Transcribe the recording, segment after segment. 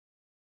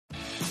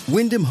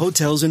Wyndham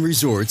Hotels and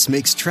Resorts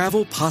makes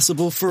travel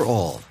possible for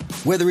all.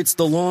 Whether it's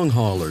the long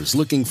haulers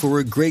looking for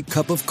a great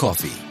cup of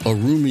coffee, a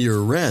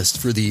roomier rest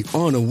for the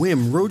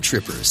on-a-whim road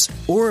trippers,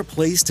 or a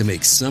place to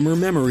make summer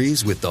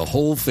memories with the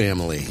whole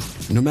family.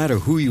 No matter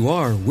who you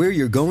are, where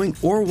you're going,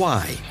 or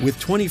why, with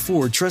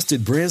 24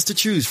 trusted brands to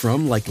choose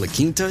from like La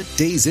Quinta,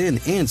 Days Inn,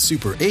 and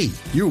Super 8,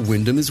 your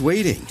Wyndham is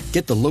waiting.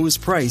 Get the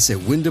lowest price at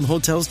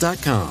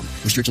WyndhamHotels.com.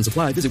 Restrictions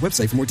apply. Visit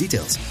website for more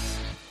details.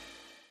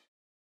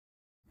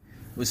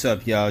 What's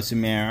up, y'all? It's your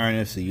man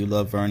Ernest, so you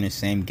love Ernest,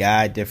 same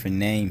guy, different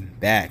name,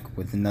 back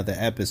with another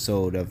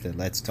episode of the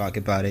Let's Talk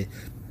About It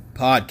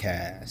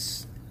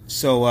podcast.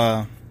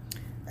 So,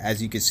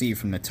 as you can see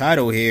from the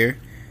title here,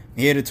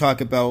 I'm here to talk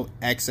about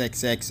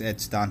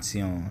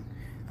XXXTentacion.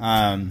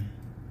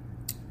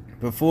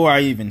 Before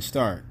I even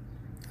start,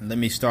 let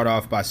me start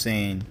off by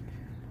saying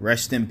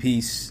rest in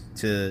peace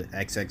to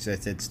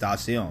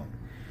XXXTentacion.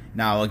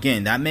 Now,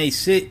 again, that may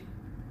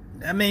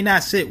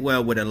not sit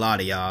well with a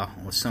lot of y'all,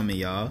 or some of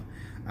y'all.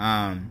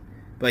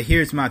 But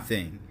here's my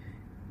thing.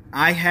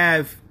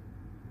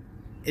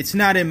 It's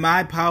not in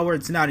my power,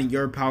 it's not in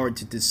your power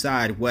to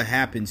decide what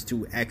happens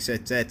to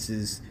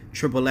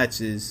Triple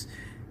X's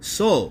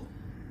soul.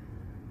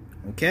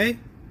 Okay?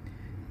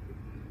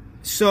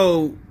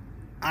 So,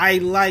 I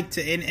like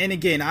to, and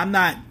again, I'm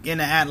not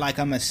gonna act like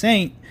I'm a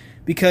saint,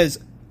 because,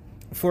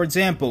 for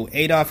example,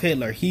 Adolf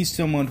Hitler, he's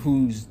someone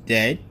who's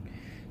dead,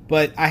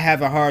 but I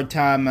have a hard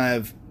time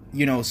of,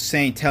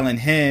 telling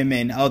him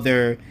and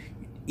other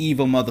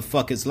evil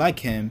motherfuckers like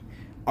him,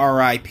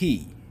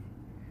 R.I.P.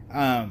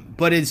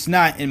 But it's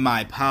not in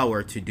my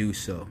power to do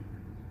so.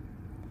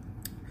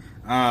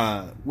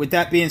 With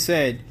that being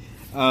said,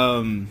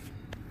 I'm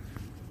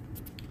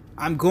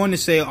going to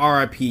say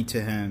R.I.P.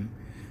 to him.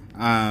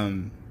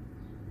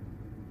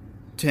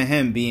 To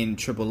him being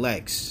Triple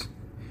X.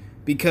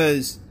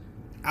 Because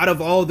out of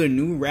all the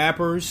new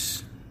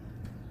rappers,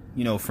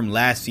 from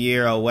last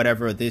year or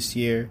whatever, this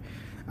year,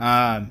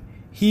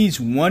 he's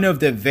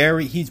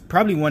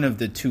probably one of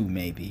the two,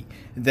 maybe,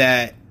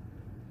 that,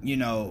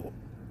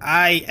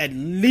 I at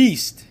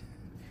least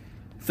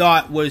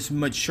thought was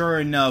mature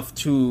enough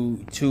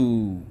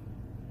to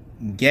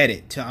get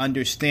it, to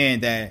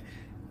understand that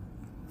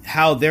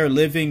how they're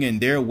living in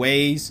their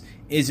ways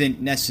isn't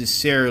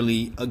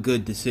necessarily a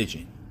good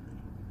decision.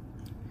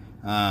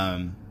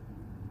 Now,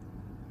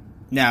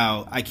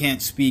 I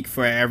can't speak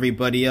for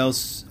everybody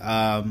else,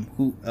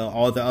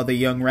 all the other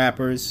young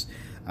rappers.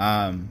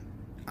 I'm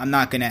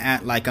not going to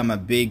act like I'm a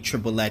big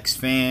Triple X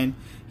fan.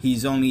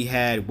 He's only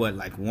had,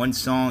 one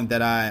song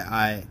that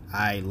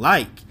I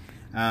like.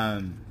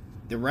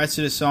 The rest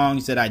of the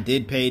songs that I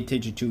did pay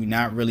attention to,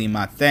 not really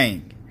my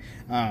thing.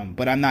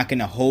 But I'm not going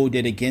to hold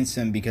it against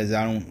him because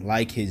I don't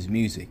like his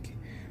music.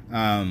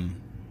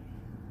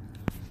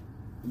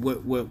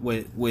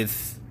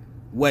 With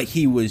what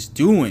he was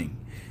doing,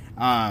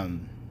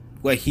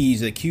 what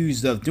he's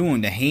accused of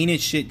doing, the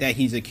heinous shit that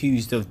he's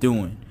accused of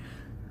doing,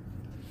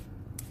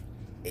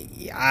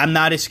 I'm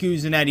not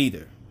excusing that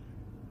either.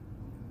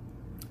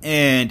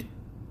 And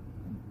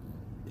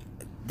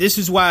this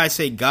is why I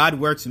say God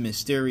works in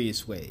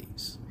mysterious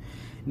ways.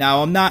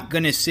 Now, I'm not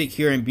going to sit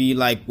here and be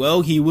like,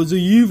 well, he was an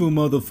evil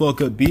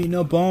motherfucker beating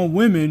up on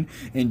women,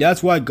 and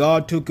that's why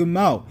God took him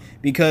out.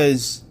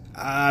 Because,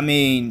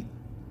 my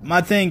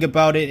thing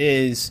about it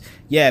is,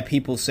 yeah,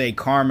 people say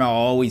karma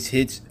always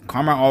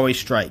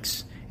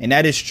strikes, and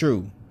that is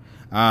true.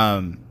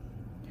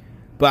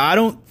 But I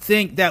don't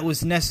think that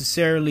was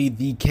necessarily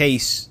the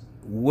case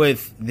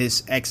with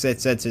this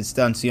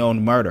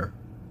XXXTentacion murder.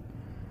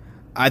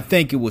 I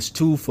think it was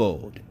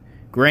twofold.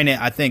 Granted,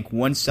 I think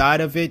one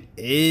side of it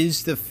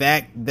is the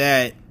fact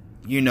that,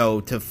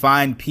 to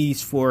find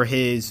peace for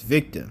his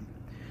victim.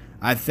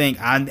 I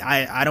think,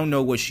 I don't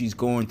know what she's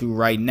going through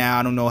right now.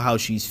 I don't know how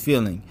she's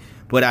feeling.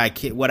 But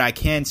what I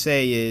can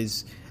say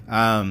is,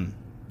 can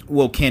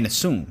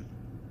assume,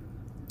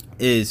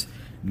 is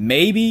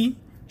maybe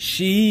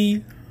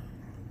she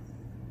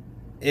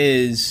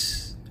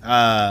is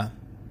at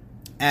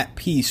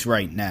peace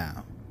right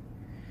now,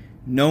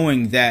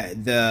 knowing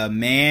that the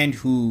man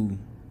who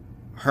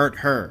hurt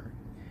her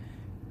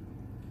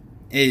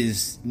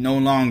is no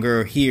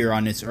longer here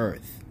on this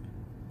earth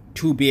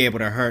to be able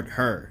to hurt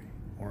her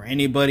or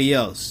anybody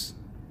else.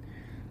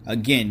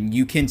 Again,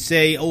 you can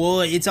say, oh,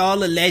 it's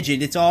all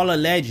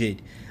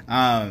alleged. And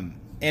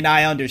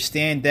I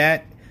understand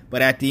that.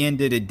 But at the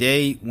end of the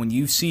day, when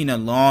you've seen a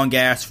long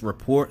ass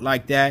report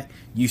like that,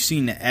 you've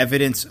seen the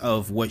evidence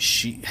of what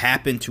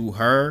happened to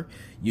her,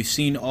 you've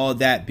seen all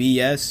that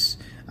BS.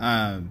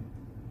 I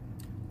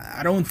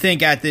don't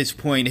think at this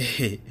point,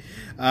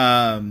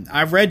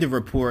 I read the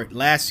report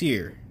last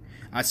year.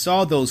 I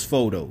saw those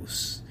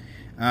photos.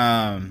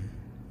 None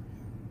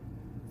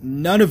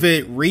of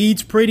it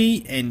reads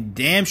pretty, and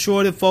damn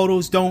sure the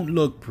photos don't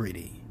look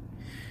pretty.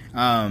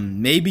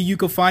 Maybe you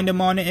could find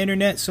them on the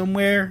internet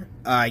somewhere.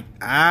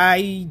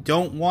 I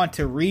don't want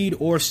to read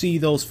or see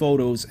those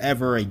photos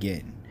ever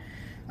again.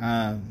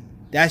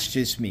 That's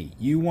just me.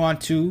 You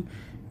want to,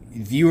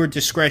 viewer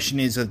discretion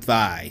is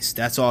advised.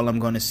 That's all I'm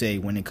going to say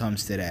when it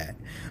comes to that.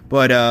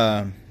 But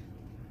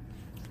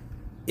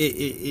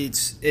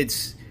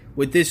it's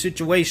with this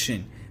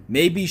situation.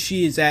 Maybe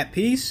she is at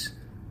peace.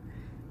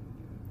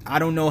 I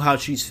don't know how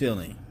she's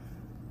feeling,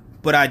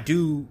 but I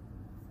do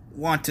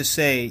want to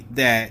say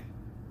that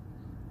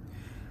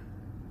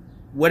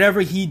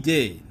whatever he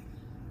did,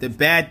 the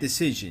bad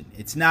decision,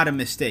 it's not a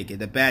mistake.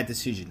 It's a bad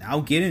decision.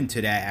 I'll get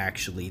into that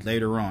actually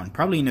later on,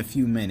 probably in a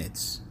few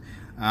minutes.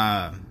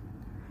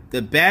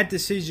 The bad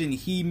decision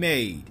he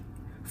made,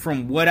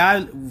 from what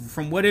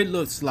it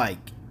looks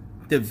like,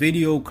 the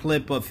video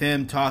clip of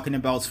him talking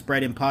about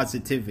spreading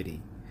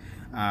positivity,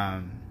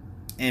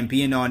 and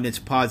being on this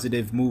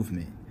positive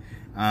movement.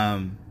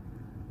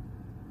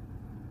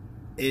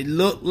 It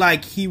looked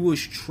like he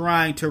was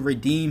trying to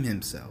redeem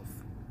himself.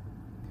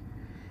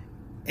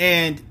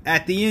 And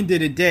at the end of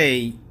the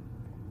day,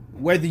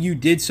 whether you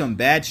did some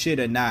bad shit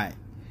or not,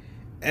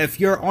 if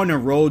you're on a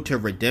road to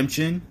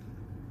redemption,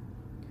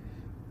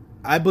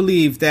 I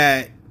believe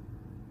that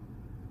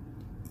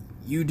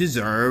you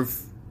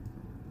deserve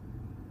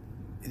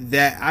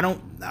that.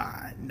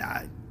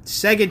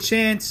 Second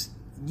chance,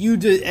 you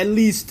at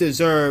least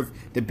deserve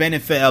the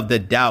benefit of the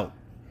doubt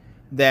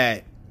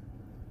that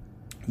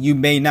you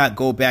may not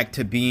go back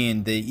to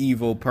being the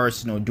evil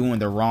person or doing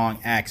the wrong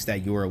acts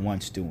that you were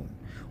once doing.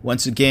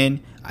 Once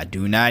again, I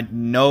do not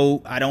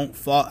know. I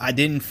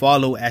didn't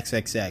follow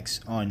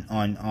XXX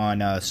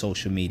on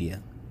social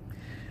media.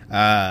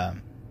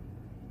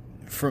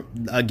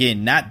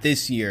 Again, not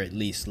this year, at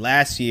least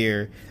last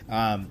year.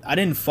 I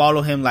didn't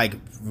follow him, like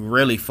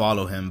really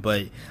follow him,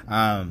 but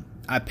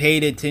I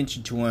paid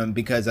attention to him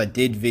because I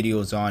did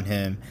videos on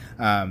him.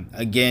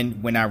 Again,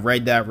 when I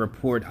read that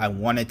report, I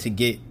wanted to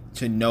get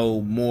to know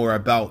more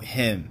about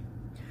him.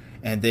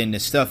 And then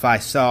the stuff I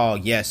saw,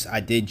 yes, I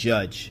did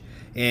judge.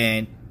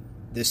 And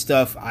the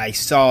stuff I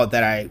saw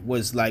that I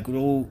was like,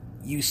 oh,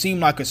 you seem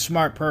like a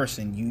smart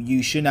person.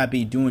 You should not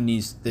be doing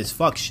this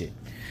fuck shit.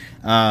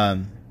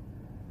 At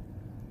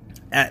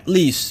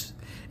least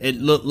it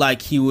looked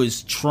like he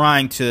was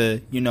trying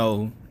to,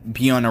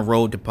 be on a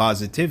road to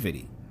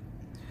positivity.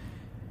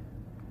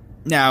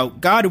 Now,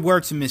 God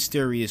works in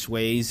mysterious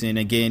ways, and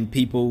again,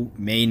 people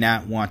may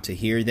not want to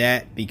hear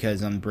that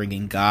because I'm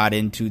bringing God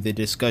into the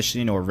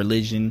discussion, or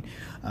religion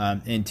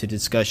into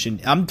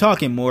discussion. I'm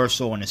talking more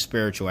so on a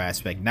spiritual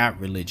aspect, not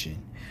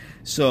religion.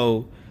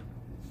 So,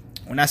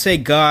 when I say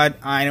God,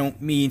 I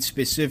don't mean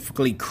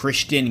specifically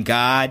Christian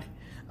God.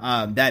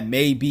 That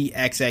may be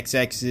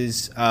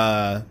XXX's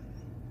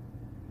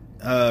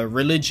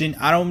religion.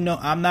 I don't know.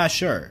 I'm not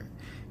sure.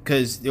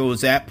 Because there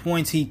was at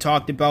points he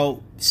talked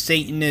about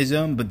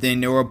Satanism, but then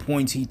there were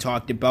points he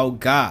talked about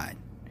God,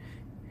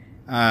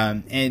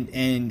 and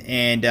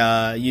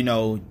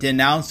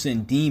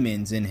denouncing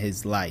demons in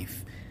his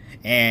life,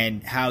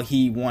 and how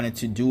he wanted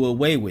to do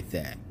away with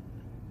that.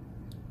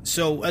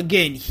 So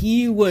again,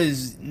 he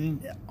was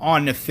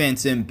on the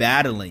fence and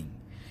battling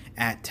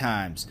at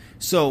times.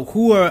 So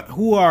who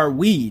are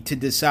we to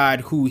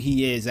decide who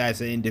he is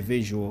as an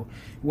individual,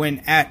 when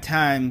at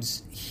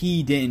times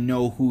he didn't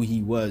know who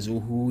he was or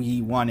who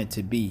he wanted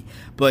to be?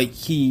 But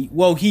he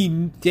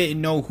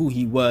didn't know who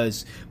he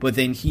was, but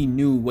then he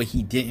knew what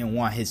he didn't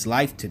want his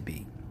life to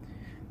be.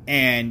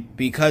 And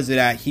because of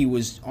that, he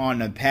was on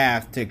a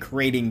path to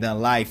creating the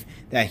life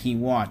that he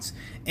wants.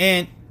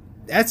 And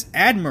that's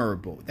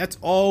admirable. That's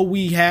all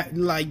we have.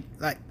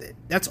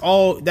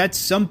 That's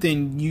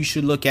something you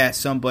should look at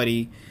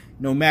somebody,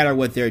 no matter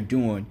what they're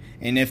doing.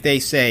 And if they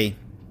say,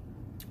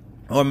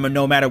 or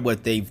no matter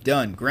what they've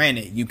done,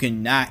 granted, you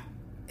cannot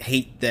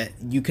hate that.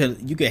 You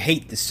can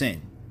hate the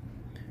sin.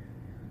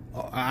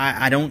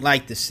 I don't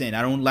like the sin.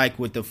 I don't like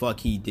what the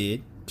fuck he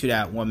did to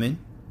that woman.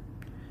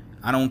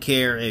 I don't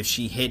care if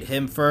she hit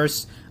him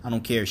first. I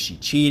don't care if she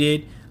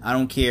cheated. I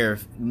don't care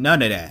if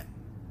none of that.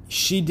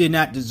 She did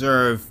not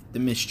deserve the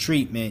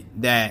mistreatment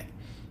that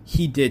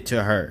he did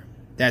to her.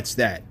 That's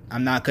that.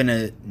 I'm not going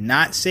to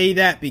not say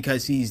that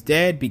because he's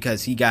dead,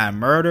 because he got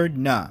murdered.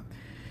 Nah.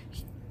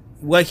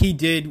 What he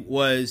did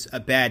was a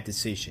bad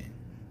decision.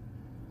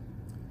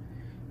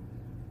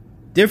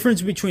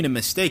 Difference between a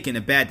mistake and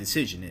a bad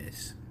decision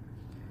is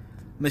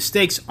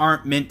mistakes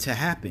aren't meant to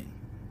happen.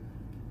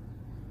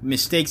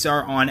 Mistakes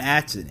are on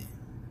accident.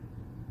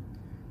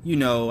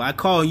 I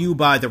call you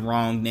by the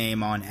wrong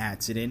name on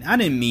accident. I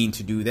didn't mean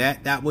to do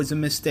that. That was a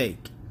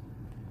mistake.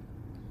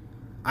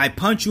 I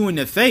punch you in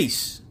the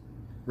face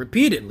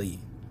repeatedly.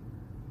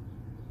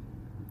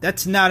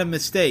 That's not a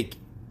mistake.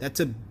 That's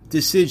a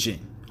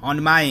decision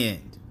on my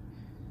end.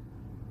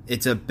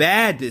 It's a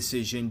bad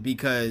decision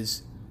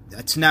because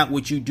that's not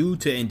what you do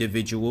to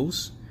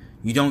individuals.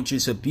 You don't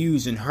just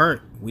abuse and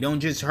hurt. We don't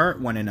just hurt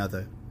one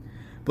another.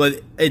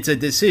 But it's a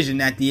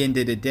decision at the end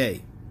of the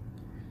day.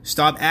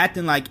 Stop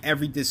acting like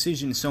every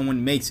decision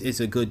someone makes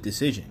is a good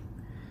decision.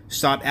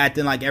 Stop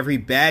acting like every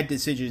bad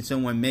decision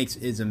someone makes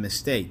is a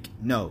mistake.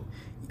 No.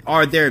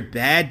 Are there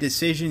bad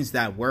decisions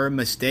that were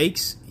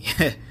mistakes?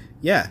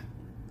 Yeah.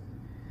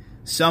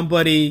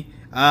 Somebody,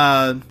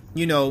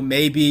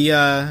 maybe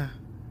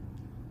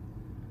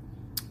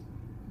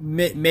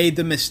made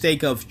the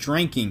mistake of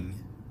drinking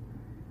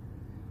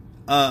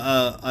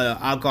a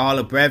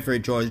alcoholic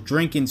beverage or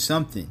drinking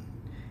something,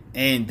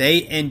 and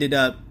they ended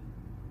up,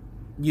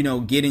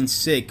 getting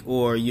sick,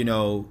 or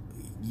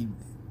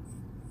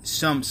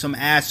some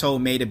asshole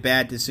made a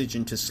bad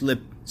decision to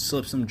slip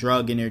some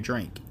drug in their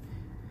drink.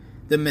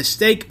 The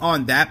mistake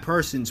on that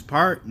person's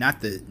part,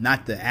 not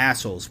the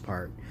asshole's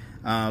part,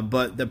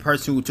 but the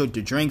person who took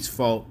the drink's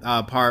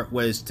part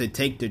was to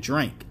take the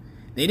drink.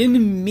 They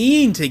didn't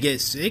mean to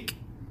get sick.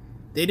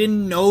 They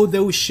didn't know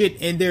there was shit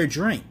in their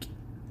drink.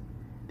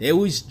 They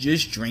was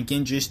just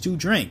drinking just to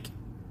drink.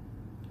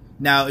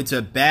 Now, it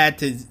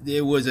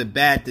was a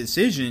bad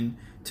decision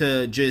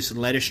to just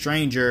let a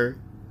stranger,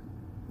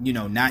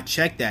 not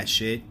check that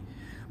shit.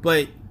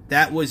 But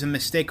that was a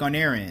mistake on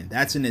their end.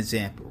 That's an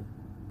example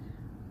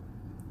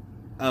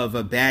of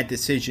a bad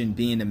decision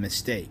being a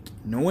mistake.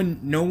 No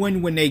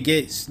one when they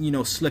get,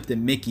 slipped a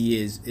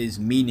Mickey is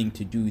meaning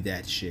to do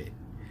that shit.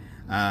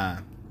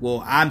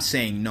 Well, I'm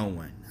saying no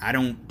one. I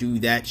don't do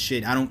that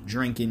shit. I don't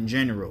drink in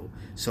general.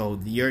 So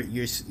you're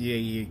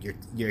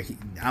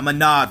I'm a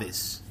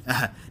novice.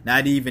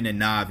 Not even a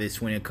novice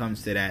when it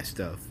comes to that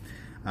stuff.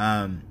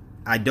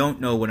 I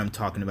don't know what I'm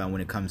talking about when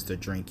it comes to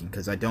drinking,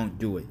 because I don't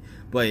do it.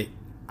 But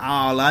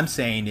all I'm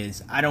saying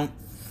is, I don't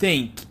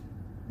think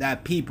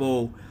that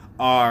people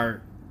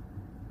are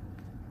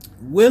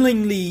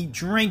willingly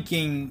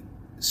drinking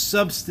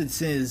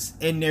substances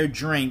in their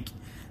drink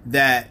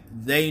that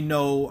they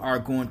know are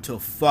going to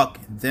fuck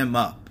them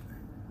up.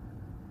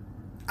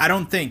 I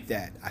don't think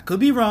that. I could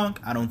be wrong.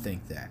 I don't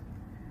think that.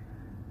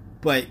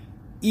 But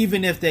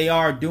even if they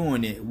are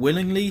doing it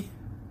willingly,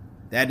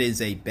 that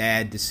is a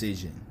bad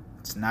decision.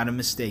 It's not a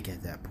mistake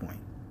at that point.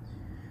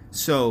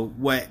 So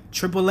what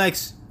Triple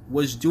X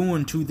was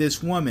doing to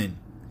this woman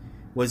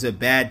was a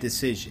bad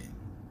decision.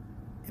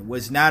 It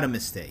was not a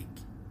mistake.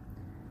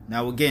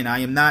 Now again, I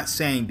am not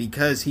saying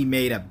because he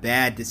made a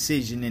bad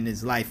decision in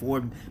his life,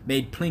 or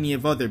made plenty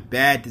of other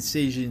bad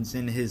decisions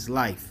in his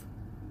life,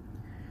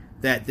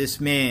 that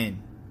this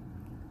man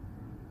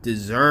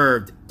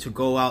deserved to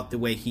go out the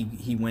way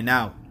he went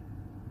out.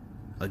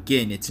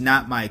 Again, it's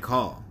not my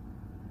call.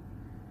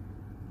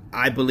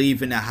 I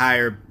believe in a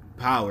higher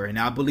power, and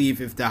I believe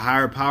if the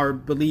higher power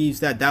believes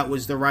that that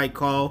was the right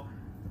call,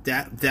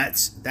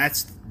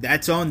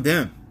 that's on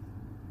them.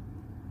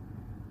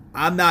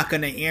 I'm not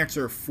going to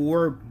answer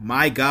for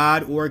my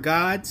God or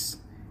gods.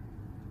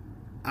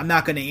 I'm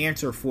not going to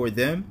answer for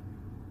them.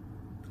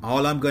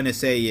 All I'm going to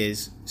say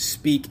is,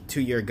 speak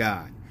to your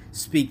God.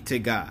 Speak to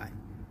God.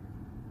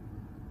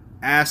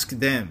 Ask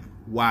them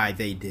why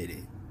they did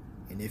it.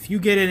 And if you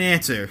get an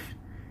answer,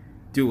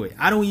 do it.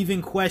 I don't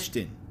even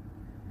question.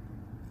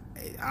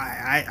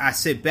 I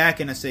sit back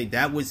and I say,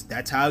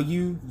 that's how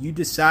you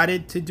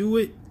decided to do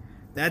it.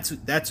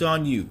 That's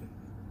on you.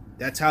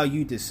 That's how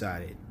you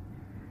decided.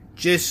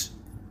 Just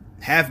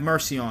have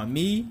mercy on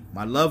me,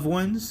 my loved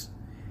ones,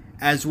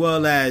 as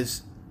well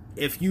as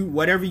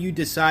whatever you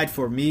decide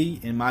for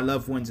me and my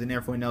loved ones and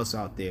everyone else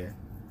out there.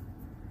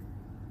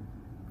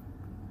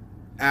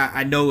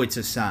 I know it's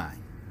a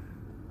sign.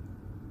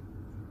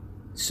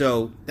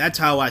 So that's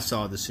how I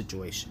saw the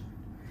situation.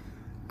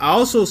 I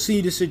also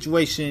see the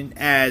situation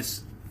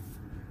as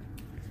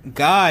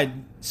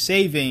God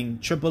saving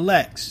Triple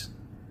X.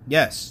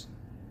 Yes.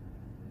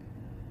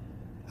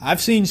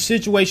 I've seen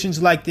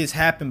situations like this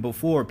happen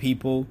before,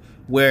 people,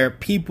 where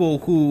people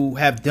who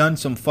have done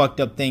some fucked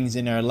up things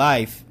in their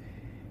life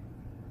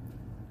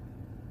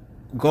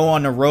go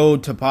on the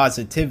road to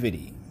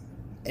positivity.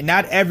 And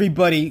not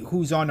everybody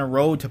who's on the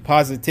road to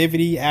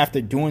positivity after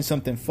doing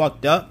something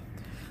fucked up,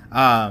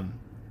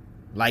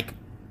 like,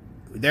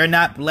 they're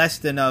not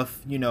blessed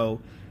enough,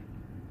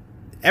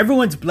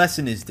 everyone's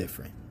blessing is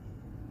different.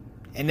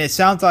 And it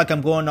sounds like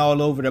I'm going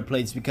all over the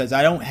place because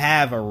I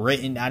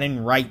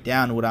didn't write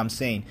down what I'm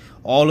saying.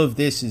 All of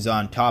this is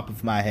on top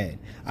of my head.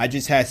 I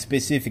just had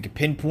specific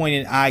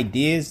pinpointed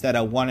ideas that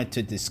I wanted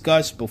to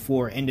discuss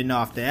before ending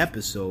off the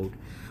episode.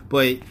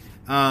 But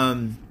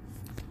I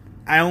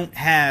don't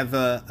have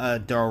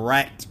a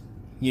direct,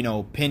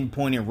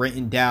 pinpointed,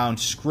 written down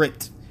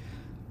script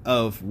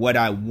of what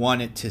I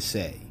wanted to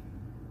say.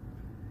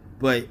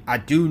 But I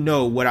do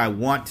know what I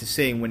want to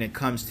say when it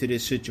comes to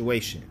this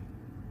situation.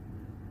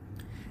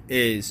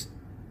 Is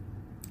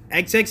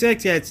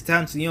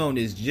XXXTentacion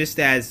is just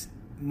as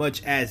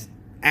much as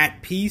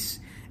at peace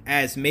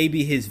as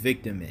maybe his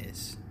victim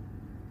is.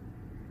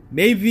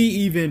 Maybe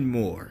even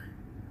more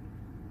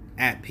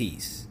at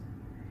peace.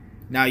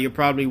 Now you're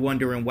probably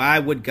wondering, why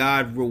would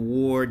God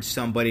reward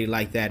somebody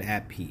like that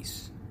at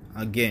peace?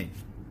 Again,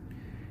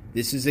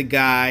 this is a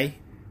guy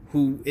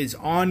who is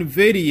on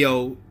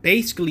video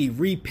basically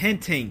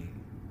repenting,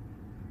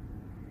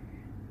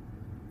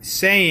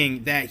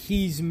 saying that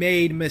he's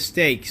made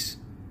mistakes.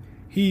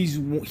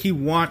 He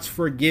wants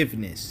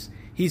forgiveness.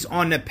 He's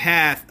on the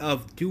path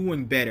of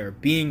doing better,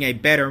 being a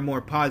better,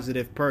 more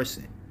positive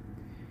person.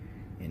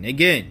 And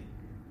again,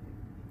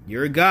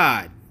 your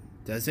God,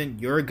 doesn't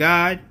your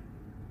God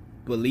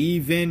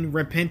believe in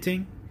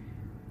repenting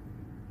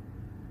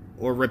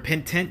or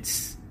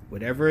repentance?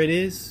 Whatever it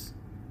is.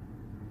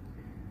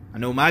 I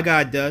know my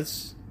God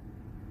does.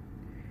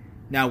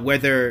 Now,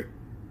 whether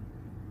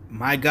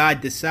my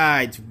God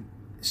decides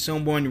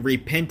someone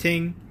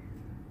repenting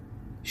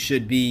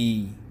should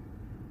be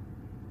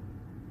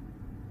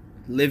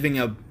living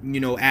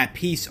at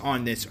peace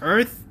on this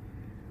earth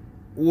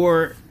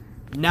or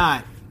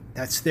not,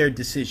 that's their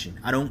decision.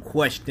 I don't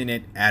question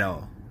it at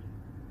all.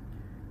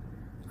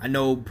 I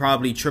know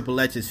probably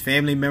Triple H's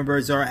family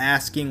members are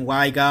asking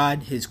why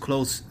God. His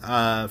close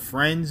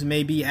friends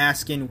may be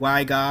asking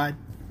why God.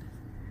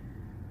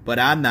 But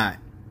I'm not.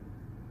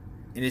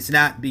 And it's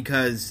not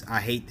because I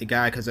hate the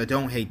guy, because I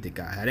don't hate the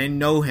guy. I didn't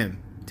know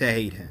him to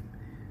hate him.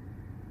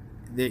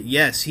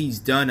 Yes, he's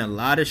done a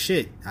lot of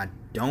shit I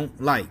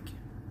don't like.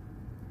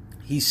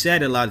 He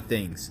said a lot of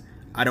things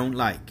I don't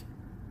like.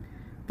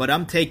 But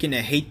I'm taking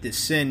the hate the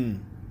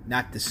sin,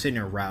 not the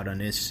sinner route on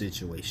this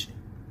situation.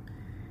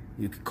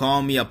 You can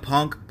call me a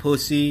punk,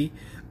 pussy,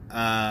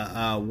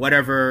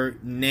 whatever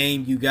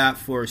name you got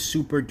for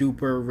super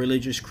duper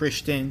religious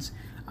Christians.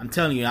 I'm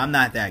telling you, I'm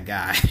not that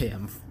guy.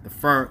 I'm the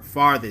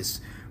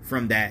farthest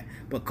from that.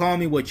 But call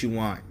me what you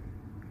want.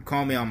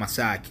 Call me on my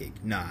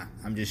sidekick. Nah,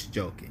 I'm just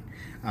joking.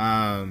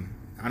 I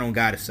don't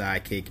got a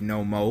sidekick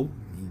no more.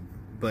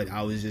 But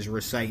I was just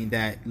reciting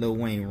that Lil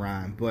Wayne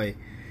rhyme. But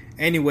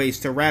anyways,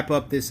 to wrap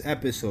up this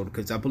episode,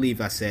 because I believe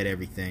I said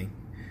everything.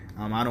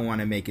 I don't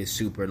want to make it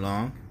super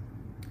long.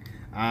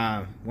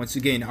 Once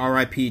again,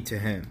 RIP to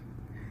him.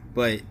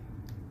 But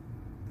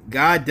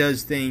God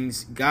does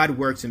things. God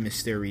works in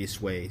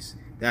mysterious ways.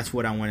 That's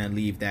what I want to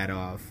leave that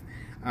off.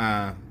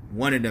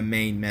 One of the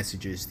main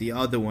messages. The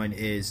other one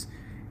is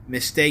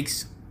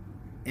mistakes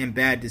and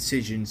bad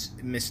decisions.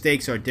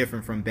 Mistakes are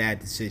different from bad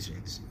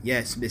decisions.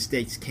 Yes,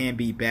 mistakes can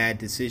be bad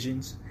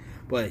decisions.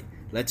 But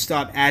let's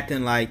stop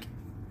acting like,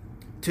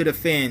 to the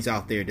fans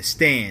out there, the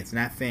stands,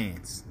 not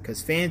fans.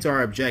 Because fans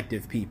are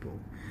objective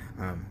people.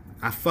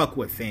 I fuck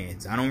with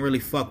fans. I don't really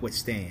fuck with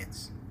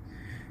stands.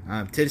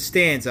 To the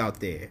stands out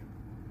there.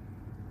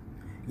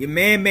 Your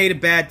man made a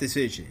bad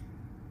decision.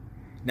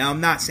 Now,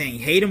 I'm not saying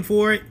hate him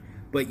for it,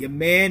 but your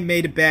man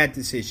made a bad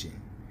decision.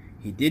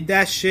 He did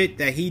that shit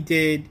that he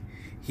did.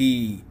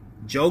 He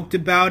joked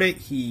about it.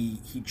 He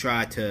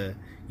tried to,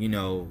 he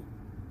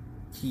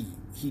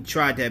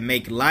tried to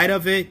make light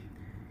of it.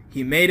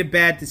 He made a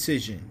bad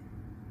decision.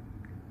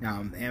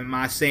 Now, am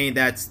I saying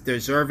that's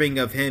deserving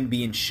of him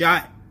being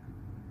shot?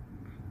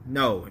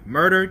 No.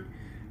 Murdered?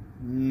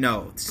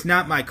 No. It's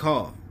not my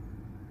call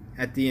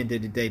at the end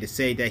of the day to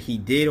say that he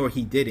did or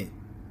he didn't.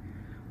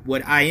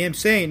 What I am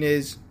saying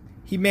is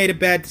he made a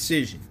bad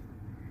decision.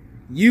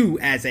 You,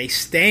 as a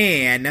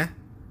stan,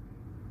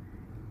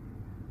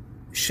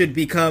 should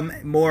become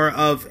more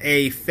of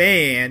a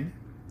fan,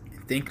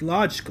 think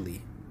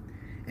logically,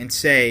 and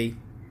say,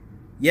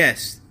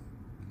 yes,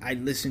 I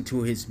listen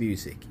to his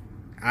music.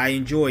 I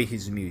enjoy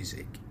his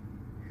music.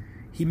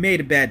 He made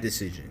a bad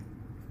decision.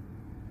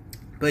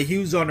 But he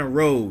was on a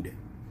road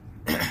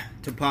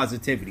to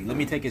positivity. Let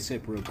me take a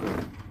sip real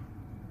quick.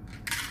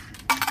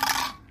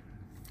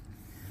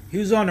 He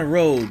was on a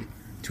road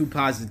to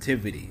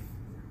positivity,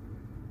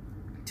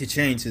 to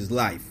change his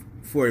life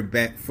for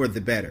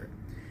the better.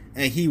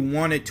 And he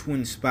wanted to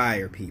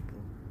inspire people.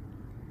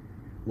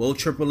 Well,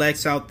 Triple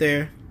X out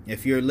there,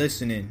 if you're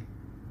listening,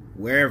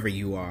 wherever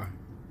you are,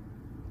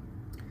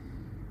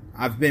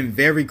 I've been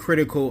very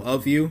critical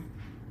of you.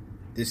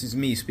 This is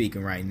me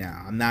speaking right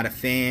now. I'm not a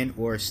fan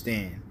or a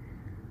stan.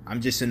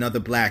 I'm just another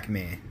black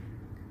man.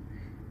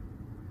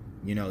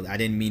 I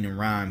didn't mean to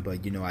rhyme, but,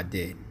 I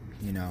did.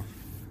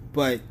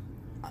 But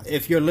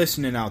if you're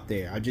listening out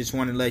there, I just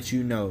want to let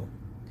you know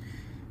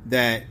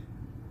that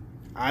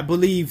I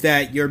believe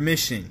that your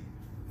mission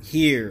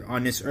here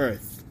on this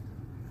earth,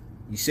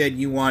 you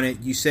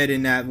said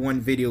in that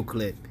one video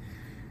clip,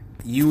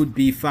 you would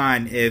be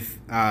fine if,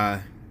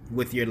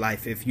 with your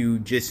life, if you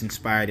just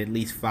inspired at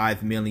least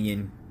 5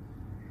 million,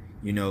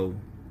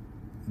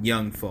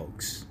 young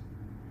folks.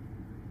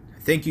 I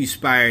think you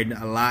inspired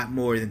a lot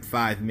more than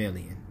 5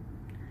 million.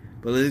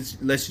 But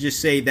let's just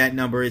say that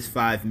number is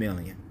 5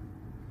 million.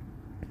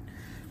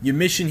 Your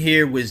mission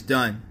here was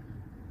done,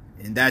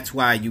 and that's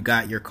why you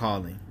got your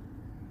calling.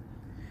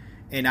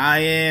 And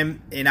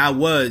I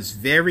was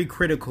very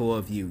critical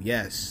of you,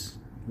 yes,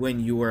 when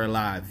you were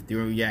alive,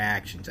 through your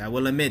actions. I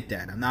will admit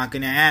that. I'm not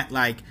going to act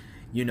like,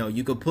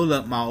 you could pull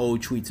up my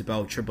old tweets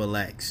about Triple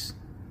X.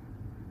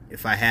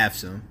 If I have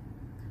some.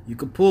 You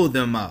could pull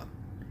them up.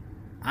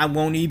 I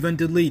won't even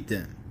delete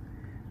them.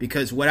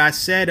 Because what I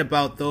said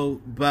about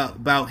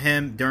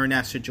him during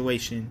that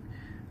situation,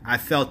 I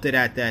felt it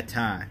at that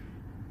time.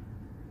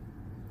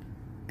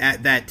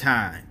 At that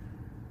time.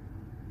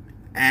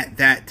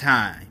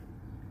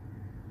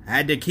 I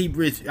had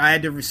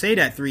to say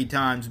that 3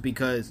 times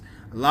because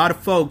a lot of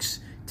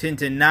folks tend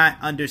to not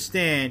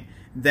understand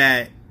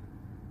that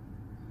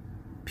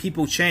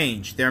people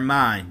change their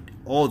mind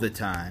all the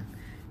time.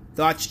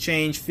 Thoughts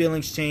change,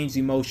 feelings change,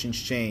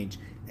 emotions change.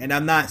 And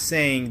I'm not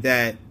saying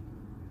that,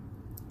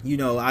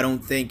 I don't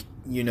think,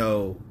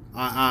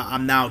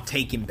 I'm now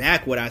taking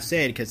back what I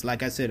said, because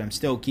like I said, I'm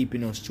still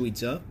keeping those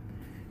tweets up.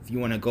 If you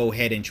want to go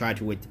ahead and try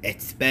to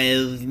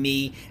expose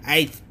me, I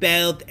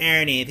exposed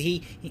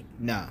Ernest.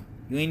 No,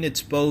 you ain't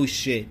exposed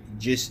shit.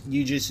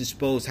 You just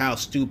expose how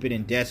stupid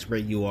and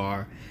desperate you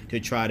are to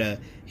try to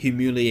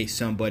humiliate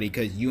somebody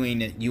because you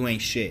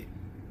ain't shit.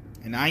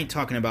 And I ain't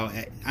talking to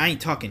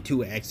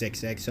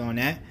XXX on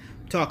that.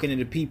 I'm talking to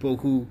the people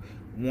who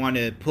want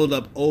to pull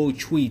up old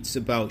tweets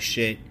about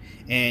shit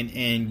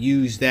and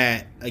use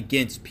that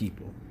against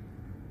people.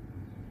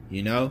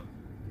 You know?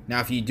 Now,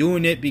 if you're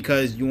doing it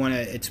because you want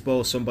to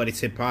expose somebody's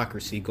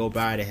hypocrisy, go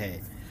right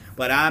ahead.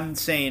 But I'm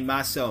saying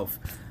myself,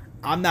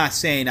 I'm not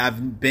saying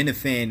I've been a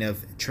fan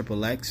of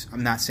Triple X.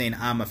 I'm not saying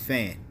I'm a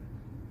fan.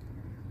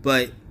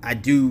 But I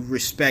do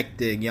respect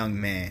the young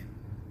man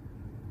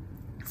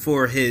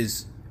for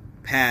his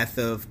path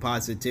of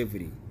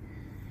positivity.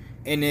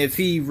 And if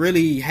he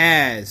really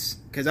has,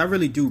 because I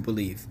really do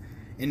believe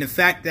in the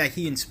fact that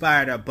he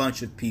inspired a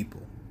bunch of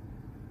people,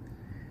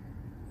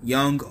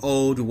 young,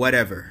 old,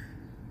 whatever,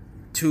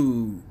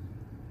 to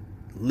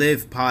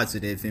live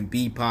positive and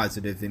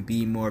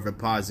be more of a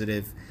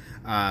positive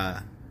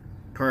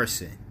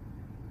person.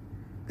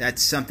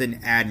 That's something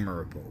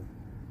admirable.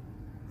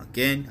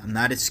 Again, I'm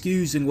not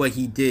excusing what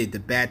he did, the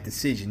bad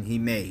decision he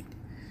made,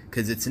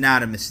 because it's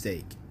not a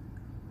mistake.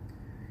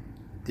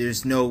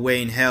 There's no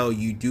way in hell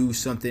you do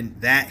something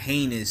that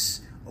heinous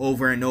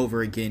over and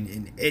over again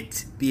and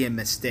it be a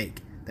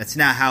mistake. That's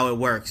not how it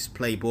works,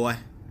 playboy.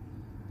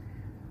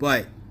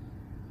 But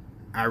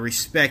I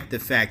respect the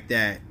fact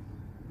that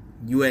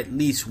you at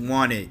least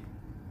wanted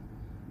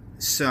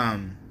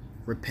some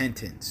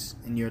repentance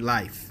in your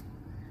life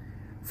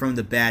from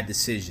the bad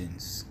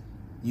decisions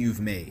you've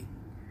made.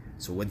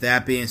 So with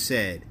that being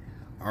said,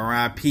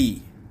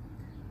 R.I.P.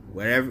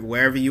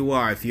 Wherever you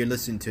are, if you're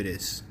listening to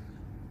this,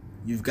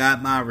 you've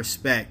got my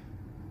respect.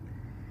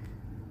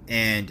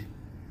 And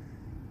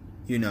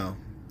you know,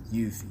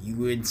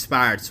 you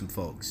inspired some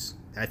folks.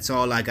 That's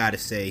all I gotta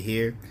say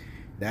here.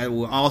 That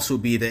will also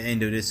be the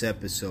end of this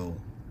episode.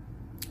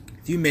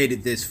 If you made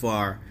it this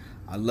far,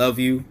 I love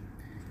you.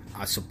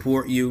 I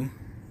support you.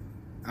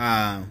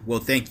 Well,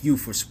 thank you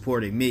for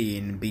supporting me,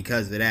 and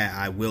because of that,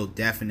 I will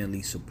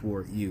definitely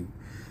support you.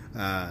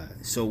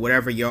 So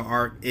whatever your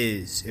art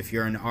is, if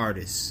you're an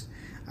artist,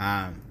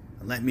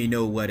 let me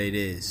know what it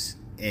is.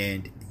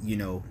 And, you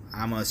know,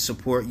 I'm going to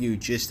support you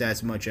just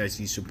as much as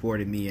you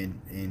supported me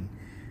in,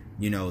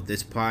 you know,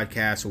 this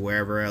podcast or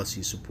wherever else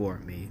you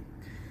support me.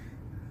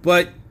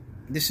 But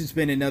this has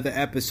been another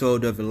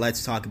episode of the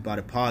Let's Talk About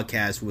It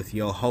podcast with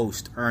your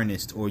host,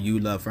 Ernest, or You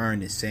Love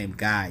Ernest. Same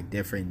guy,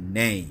 different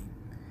name.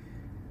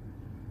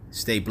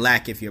 Stay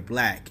black if you're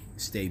black.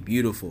 Stay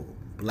beautiful.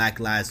 Black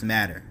Lives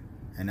Matter.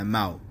 And I'm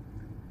out.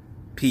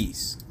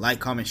 Peace. Like,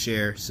 comment,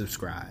 share,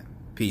 subscribe.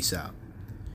 Peace out.